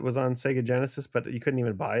version that was on Sega Genesis, but you couldn't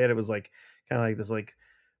even buy it. It was like kind of like this like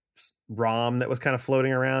ROM that was kind of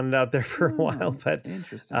floating around out there for a while. But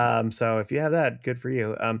interesting. So if you have that, good for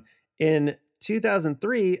you. In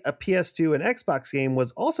 2003, a PS2 and Xbox game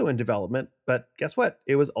was also in development, but guess what?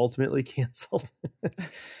 It was ultimately canceled.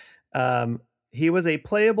 He was a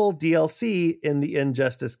playable DLC in the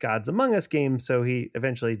Injustice Gods Among Us game, so he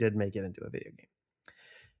eventually did make it into a video game.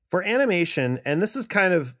 For animation, and this is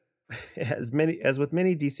kind of as with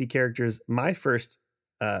many DC characters, my first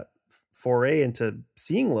foray into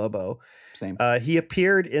seeing Lobo. Same. He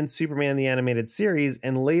appeared in Superman the Animated Series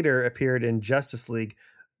and later appeared in Justice League,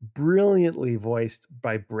 brilliantly voiced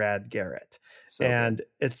by Brad Garrett.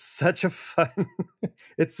 It's such a fun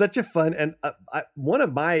and one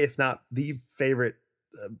of my, if not the favorite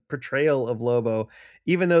portrayal of Lobo,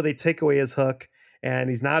 even though they take away his hook and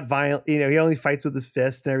he's not violent, he only fights with his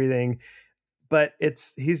fist and everything, but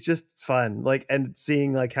he's just fun. Like, and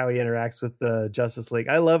seeing like how he interacts with the Justice League.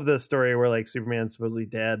 I love the story where like Superman's supposedly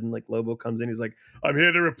dead and like Lobo comes in. He's like, I'm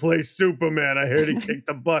here to replace Superman. I heard he kicked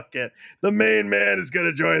the bucket. The main man is going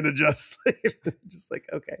to join the Justice League. Just like,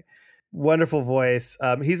 okay. Wonderful voice.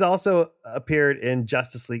 He's also appeared in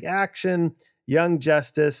Justice League Action, Young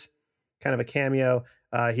Justice, kind of a cameo.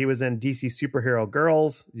 He was in DC Superhero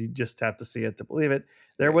Girls. You just have to see it to believe it.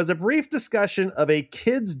 There was a brief discussion of a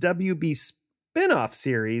Kids WB spin-off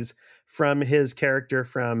series from his character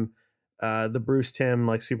from the Bruce Timm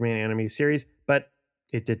like Superman animated series, but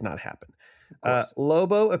it did not happen.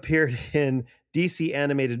 Lobo appeared in DC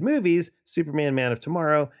animated movies, Superman Man of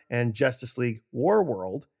Tomorrow, and Justice League War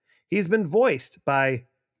World. He's been voiced by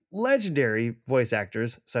legendary voice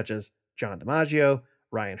actors such as John DiMaggio,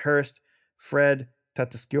 Ryan Hurst, Fred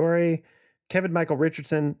Tatasciore, Kevin Michael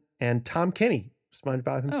Richardson, and Tom Kenny,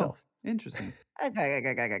 SpongeBob himself. Oh, interesting.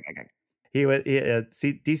 DC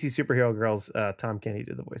Superhero Girls, Tom Kenny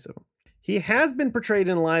did the voice of him. He has been portrayed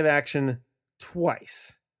in live action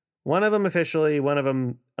twice. One of them officially, one of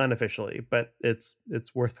them unofficially, but it's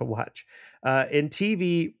worth a watch. In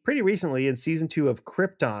TV, pretty recently, in season 2 of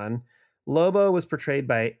Krypton, Lobo was portrayed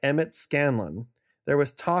by Emmett Scanlon. There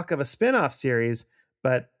was talk of a spin-off series,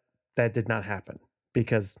 but that did not happen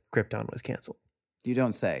because Krypton was canceled. You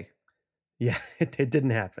don't say. Yeah, it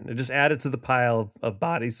didn't happen. It just added to the pile of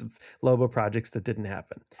bodies of Lobo projects that didn't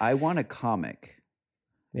happen. I want a comic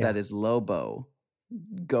that is Lobo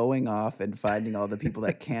going off and finding all the people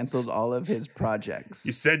that canceled all of his projects.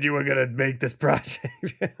 You said you were going to make this project.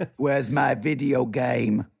 Where's my video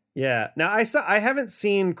game? Yeah. Now I haven't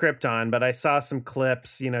seen Krypton, but I saw some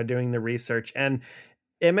clips, doing the research, and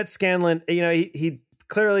Emmett Scanlon, he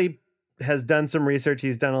clearly has done some research.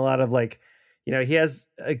 He's done a lot of he has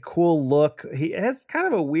a cool look. He has kind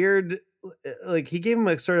of a weird, he gave him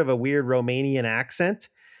a sort of a weird Romanian accent.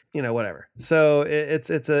 Whatever. So it's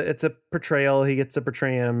a portrayal. He gets to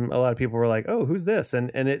portray him. A lot of people were like, "Oh, who's this?"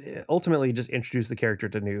 And it ultimately just introduced the character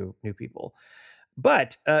to new people.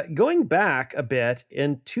 But going back a bit,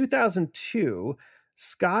 in 2002,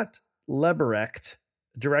 Scott Leberecht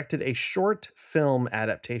directed a short film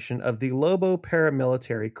adaptation of the Lobo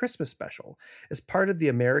Paramilitary Christmas Special as part of the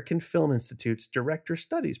American Film Institute's Director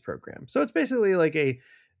Studies program. So it's basically like a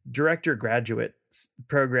director graduate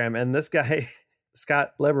program, and this guy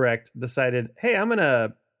Scott Leberecht decided, hey, I'm going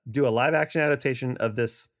to do a live action adaptation of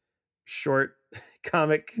this short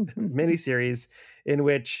comic miniseries in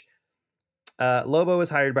which Lobo was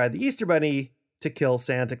hired by the Easter Bunny to kill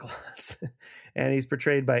Santa Claus. And he's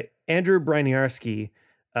portrayed by Andrew Bryniarski,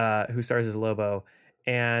 who stars as Lobo.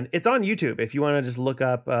 And it's on YouTube. If you want to just look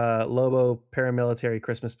up Lobo Paramilitary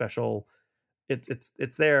Christmas Special, it's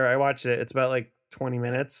there. I watched it. It's about 20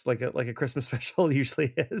 minutes, like a Christmas special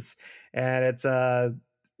usually is. And it's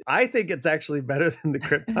I think it's actually better than the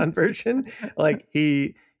Krypton version.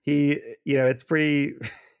 It's pretty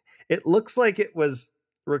it looks like it was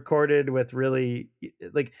recorded with really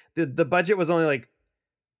the budget was only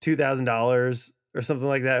 $2,000 or something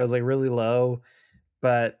like that. It was really low,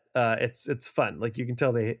 but it's fun. You can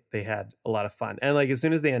tell they had a lot of fun. And as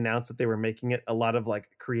soon as they announced that they were making it, a lot of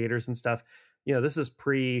creators and stuff, this is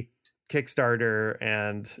pre Kickstarter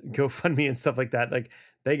and GoFundMe and stuff like that.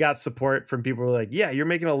 They got support from people who were like, yeah, you're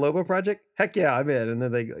making a Lobo project? Heck yeah, I'm in. And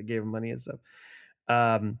then they gave him money and stuff.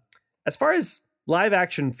 As far as live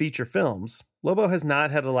action feature films, Lobo has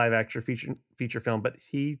not had a live action feature film, but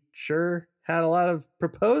he sure had a lot of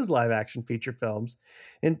proposed live action feature films.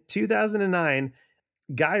 In 2009,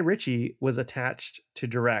 Guy Ritchie was attached to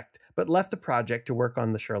direct, but left the project to work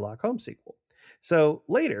on the Sherlock Holmes sequel. So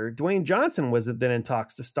later, Dwayne Johnson was then in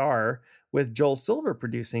talks to star, with Joel Silver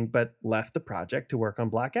producing, but left the project to work on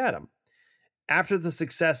Black Adam. After the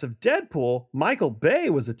success of Deadpool, Michael Bay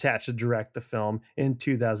was attached to direct the film in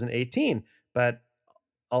 2018, but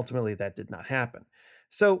ultimately that did not happen.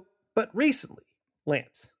 But recently,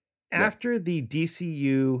 Lance, after the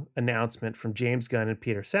DCU announcement from James Gunn and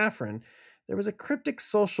Peter Safran, there was a cryptic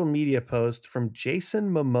social media post from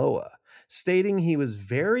Jason Momoa stating he was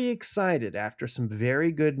very excited after some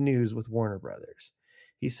very good news with Warner Brothers.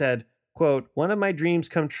 He said, quote, "One of my dreams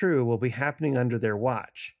come true will be happening under their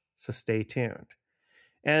watch, so stay tuned."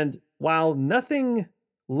 And while nothing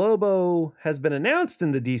Lobo has been announced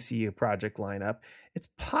in the DCU project lineup, it's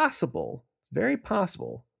possible, very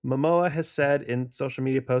possible, Momoa has said in social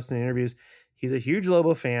media posts and interviews, he's a huge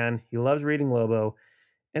Lobo fan. He loves reading Lobo.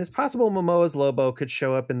 And it's possible Momoa's Lobo could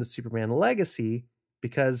show up in the Superman Legacy,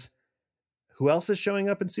 because who else is showing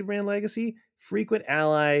up in Superman Legacy? Frequent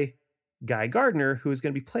ally Guy Gardner, who is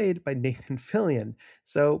going to be played by Nathan Fillion.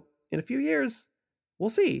 So in a few years, we'll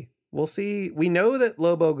see. We'll see. We know that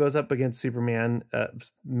Lobo goes up against Superman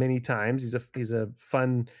many times. He's a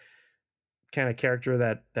fun kind of character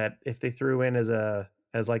that if they threw in as a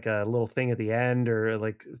little thing at the end,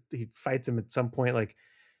 or he fights him at some point,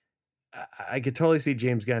 I could totally see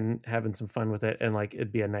James Gunn having some fun with it, and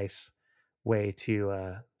it'd be a nice way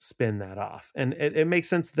to spin that off. And it makes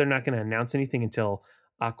sense that they're not going to announce anything until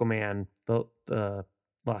Aquaman, the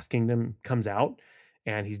Lost Kingdom, comes out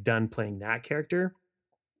and he's done playing that character,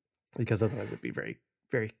 because otherwise it'd be very,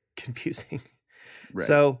 very confusing. Right.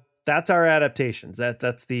 So that's our adaptations.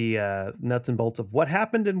 That's the nuts and bolts of what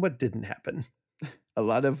happened and what didn't happen. A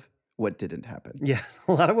lot of what didn't happen. Yeah,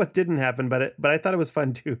 a lot of what didn't happen, but I thought it was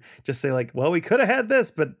fun to just say well, we could have had this,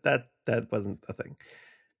 but that wasn't a thing.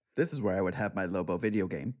 This is where I would have my Lobo video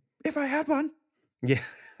game. If I had one. Yeah.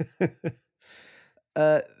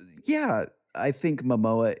 Yeah, I think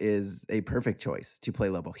Momoa is a perfect choice to play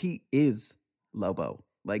Lobo. He is Lobo.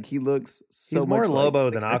 Like, he looks so He's much more like Lobo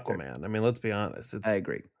the than character. Aquaman. I mean, let's be honest. I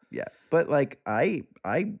agree. Yeah. But like I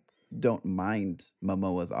don't mind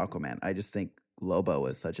Momoa's Aquaman. I just think Lobo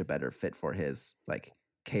is such a better fit for his like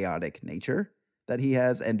chaotic nature that he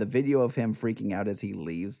has. And the video of him freaking out as he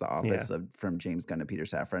leaves the office from James Gunn and Peter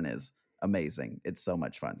Safran is amazing. It's so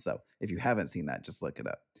much fun. So if you haven't seen that, just look it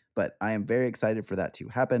up. But I am very excited for that to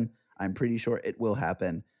happen. I'm pretty sure it will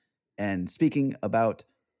happen. And speaking about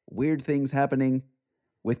weird things happening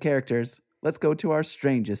with characters, let's go to our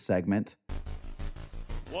strangest segment.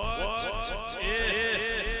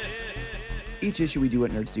 Each issue we do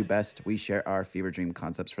what nerds do best, we share our fever dream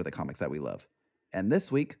concepts for the comics that we love. And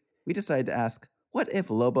this week, we decided to ask, what if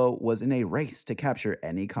Lobo was in a race to capture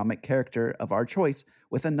any comic character of our choice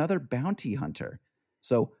with another bounty hunter?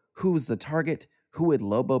 So who's the target? Who would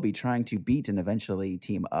Lobo be trying to beat and eventually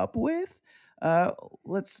team up with?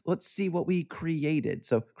 Let's see what we created.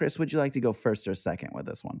 So Chris, would you like to go first or second with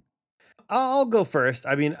this one? I'll go first.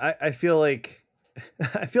 I mean, I feel like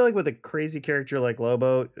with a crazy character like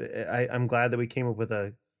Lobo, I'm glad that we came up with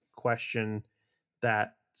a question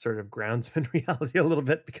that sort of grounds him in reality a little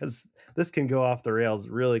bit, because this can go off the rails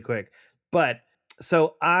really quick. But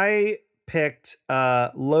so I picked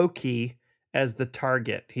Loki as the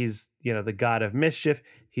target. He's, the god of mischief.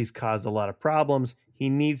 He's caused a lot of problems. He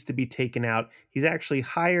needs to be taken out. He's actually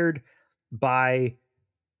hired by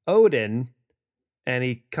Odin.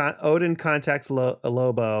 And Odin contacts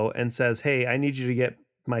Lobo and says, "Hey, I need you to get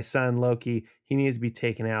my son Loki. He needs to be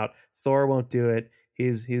taken out." Thor won't do it.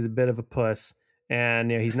 He's a bit of a puss,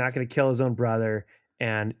 and he's not going to kill his own brother.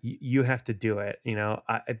 And you have to do it,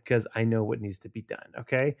 because I know what needs to be done.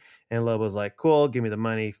 Okay. And Lobo's like, "Cool, give me the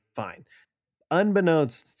money. Fine."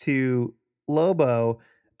 Unbeknownst to Lobo,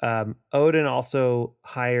 Odin also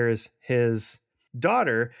hires his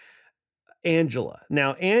daughter, Angela.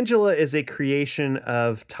 Now, Angela is a creation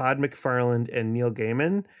of Todd McFarlane and Neil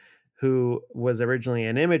Gaiman, who was originally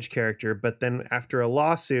an Image character, but then after a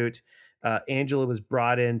lawsuit, Angela was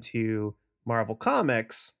brought into Marvel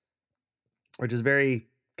Comics, which is very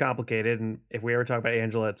complicated. And if we ever talk about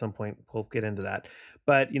Angela at some point, we'll get into that.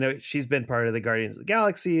 But she's been part of the Guardians of the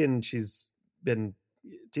Galaxy, and she's in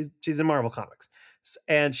Marvel Comics,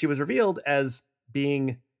 and she was revealed as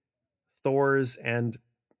being Thor's and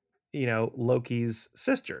Loki's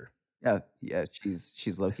sister. Yeah,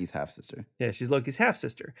 she's Loki's half sister. Yeah, she's Loki's half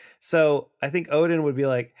sister. So I think Odin would be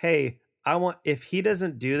like, "Hey, if he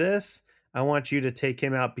doesn't do this, I want you to take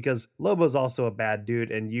him out, because Lobo's also a bad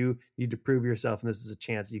dude, and you need to prove yourself. And this is a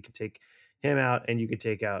chance you can take him out, and you can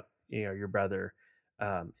take out your brother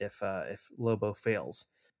if Lobo fails."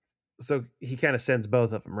 So he kind of sends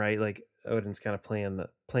both of them, right? Like Odin's kind of playing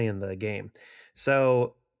the game.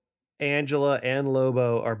 So Angela and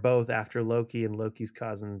Lobo are both after Loki, and Loki's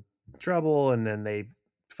causing trouble, and then they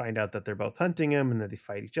find out that they're both hunting him, and then they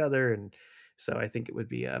fight each other. And so I think it would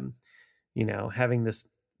be having this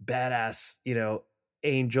badass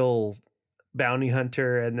angel bounty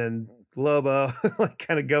hunter, and then Lobo like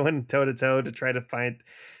kind of going toe to toe to try to find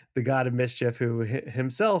the god of mischief, who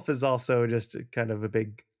himself is also just kind of a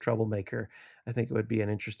big troublemaker. I think it would be an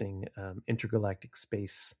interesting intergalactic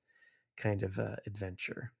space kind of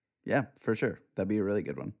adventure. Yeah, for sure. That'd be a really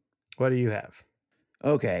good one. What do you have?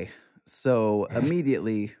 Okay. So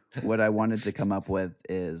immediately what I wanted to come up with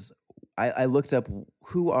is I looked up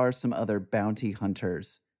who are some other bounty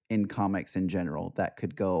hunters in comics in general that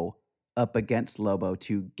could go up against Lobo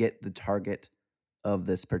to get the target of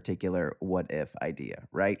this particular what if idea,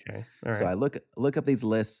 right? Okay. All right. So I look up these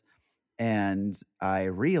lists, and I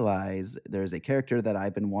realize there's a character that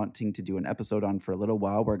I've been wanting to do an episode on for a little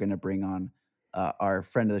while. We're going to bring on our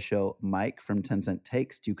friend of the show, Mike from 10 Cent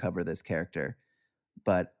Takes, to cover this character.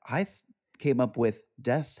 But I came up with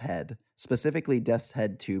Death's Head, specifically Death's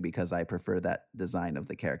Head 2, because I prefer that design of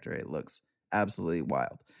the character. It looks absolutely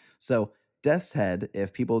wild. So Death's Head,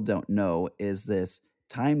 if people don't know, is this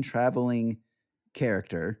time-traveling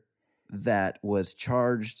character that was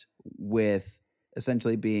charged with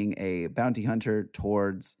essentially being a bounty hunter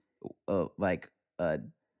towards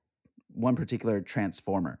one particular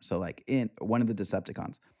transformer. So like in one of the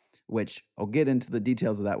Decepticons, which I'll get into the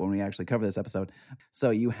details of that when we actually cover this episode. So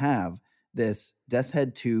you have this Death's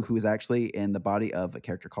Head 2, who is actually in the body of a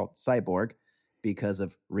character called Cyborg because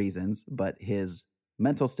of reasons, but his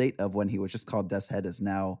mental state of when he was just called Death's Head is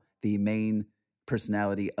now the main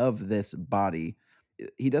personality of this body.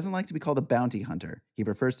 He doesn't like to be called a bounty hunter. He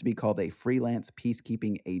prefers to be called a freelance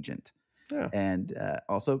peacekeeping agent. Yeah. And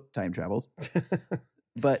also time travels.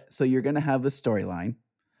 But so you're going to have the storyline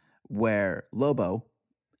where Lobo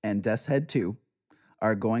and Death's Head 2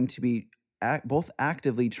 are going to be both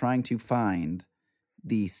actively trying to find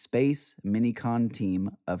the space minicon team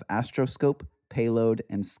of Astroscope, Payload,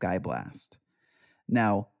 and Skyblast.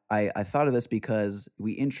 Now, I thought of this because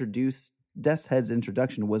we introduced Death's Head's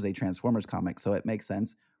introduction was a Transformers comic, so it makes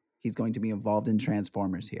sense. He's going to be involved in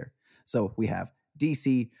Transformers here. So we have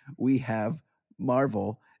DC, we have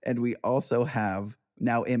Marvel, and we also have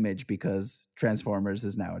now Image because Transformers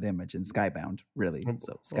is now at Image and Skybound, really.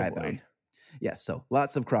 So Skybound. Yes, so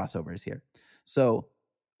lots of crossovers here. So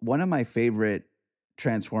one of my favorite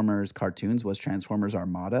Transformers cartoons was Transformers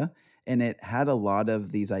Armada, and it had a lot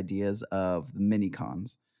of these ideas of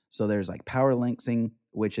minicons. So there's like power linksing,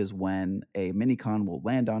 which is when a minicon will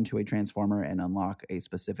land onto a transformer and unlock a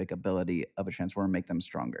specific ability of a transformer, make them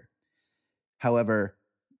stronger. However,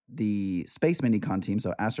 the space minicon team,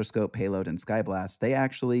 so Astroscope, Payload, and Skyblast, they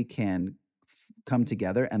actually can come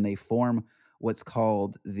together and they form what's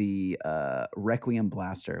called the Requiem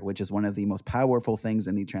Blaster, which is one of the most powerful things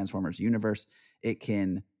in the Transformers universe. It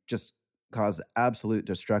can just cause absolute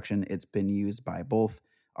destruction. It's been used by both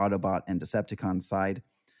Autobot and Decepticon side.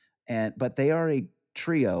 But they are a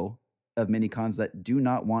trio of minicons that do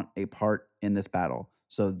not want a part in this battle.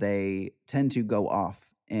 So they tend to go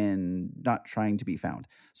off and not trying to be found.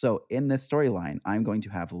 So in this storyline, I'm going to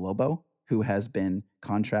have Lobo, who has been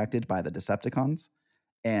contracted by the Decepticons,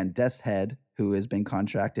 and Death's Head, who has been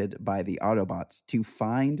contracted by the Autobots to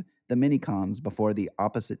find the minicons before the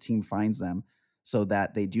opposite team finds them so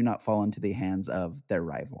that they do not fall into the hands of their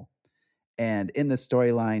rival. And in this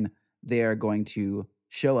storyline, they are going to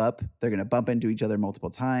show up. They're going to bump into each other multiple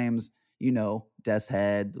times. You know, Death's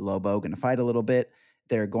Head, Lobo going to fight a little bit.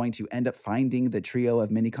 They're going to end up finding the trio of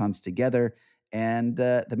minicons together. And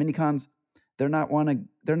the minicons, they're not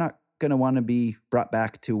going to want to be brought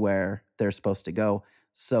back to where they're supposed to go.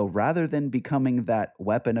 So rather than becoming that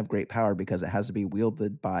weapon of great power because it has to be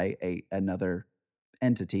wielded by another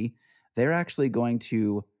entity, they're actually going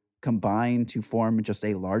to combine to form just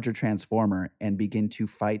a larger transformer and begin to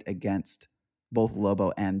fight against both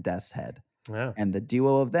Lobo and Death's Head. Wow. And the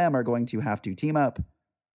duo of them are going to have to team up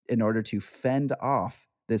in order to fend off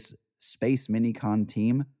this space minicon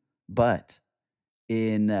team. But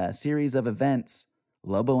in a series of events,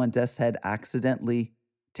 Lobo and Death's Head accidentally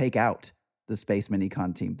take out the space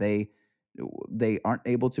minicon team. They aren't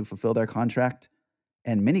able to fulfill their contract,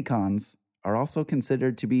 and minicons are also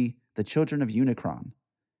considered to be the children of Unicron.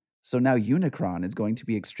 So now Unicron is going to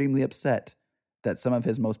be extremely upset that some of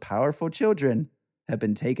his most powerful children have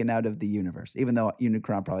been taken out of the universe, even though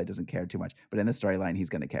Unicron probably doesn't care too much. But in the storyline, he's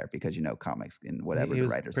going to care because, you know, comics and whatever the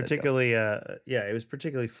writer said. Particularly, he was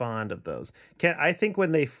particularly fond of those. I think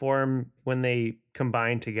when they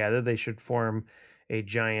combine together, they should form a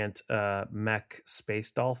giant mech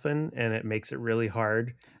space dolphin, and it makes it really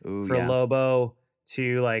hard for Lobo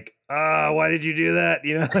to like, why did you do that?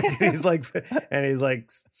 You know, he's like,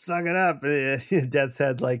 suck it up. Death's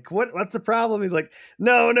Head, like, what's the problem? He's like,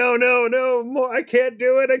 no, more. I can't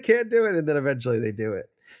do it. And then eventually they do it.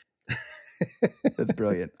 That's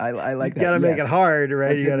brilliant. I like that. You gotta make it hard,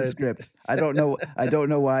 right? That's in the script. I don't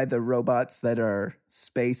know why the robots that are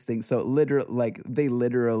space things. So they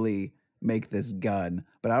literally make this gun,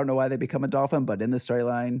 but I don't know why they become a dolphin. But in the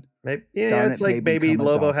storyline, maybe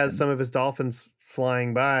Lobo has some of his dolphins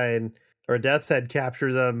flying by, or Death's Head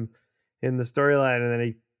captures them in the storyline, and then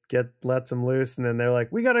he lets them loose, and then they're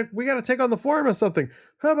like, we gotta take on the form of something.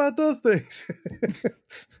 How about those things?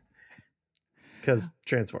 Because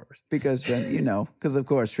Transformers. Because of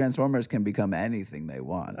course Transformers can become anything they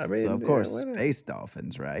want. I mean, so of course space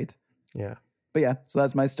dolphins, right? Yeah. But yeah, so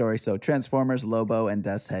that's my story. So Transformers, Lobo, and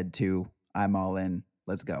Death's Head 2. I'm all in.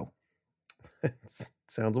 Let's go.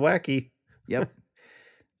 Sounds wacky. Yep.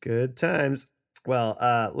 Good times.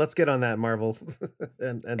 Well, let's get on that Marvel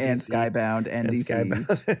and Skybound and DC.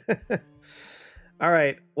 Skybound. All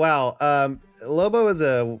right. Wow. Lobo is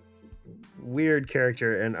a weird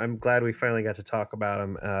character, and I'm glad we finally got to talk about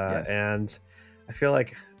him. Yes. And I feel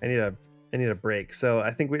like I need a break. So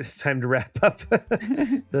I think it's time to wrap up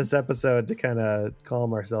this episode to kind of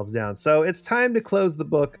calm ourselves down. So it's time to close the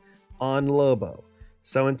book on Lobo.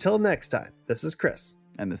 So until next time, this is Chris.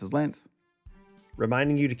 And this is Lance.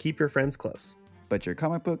 Reminding you to keep your friends close, but your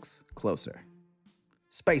comic books closer.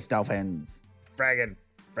 Space Dolphins. Fraggin'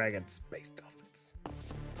 Space Dolphins.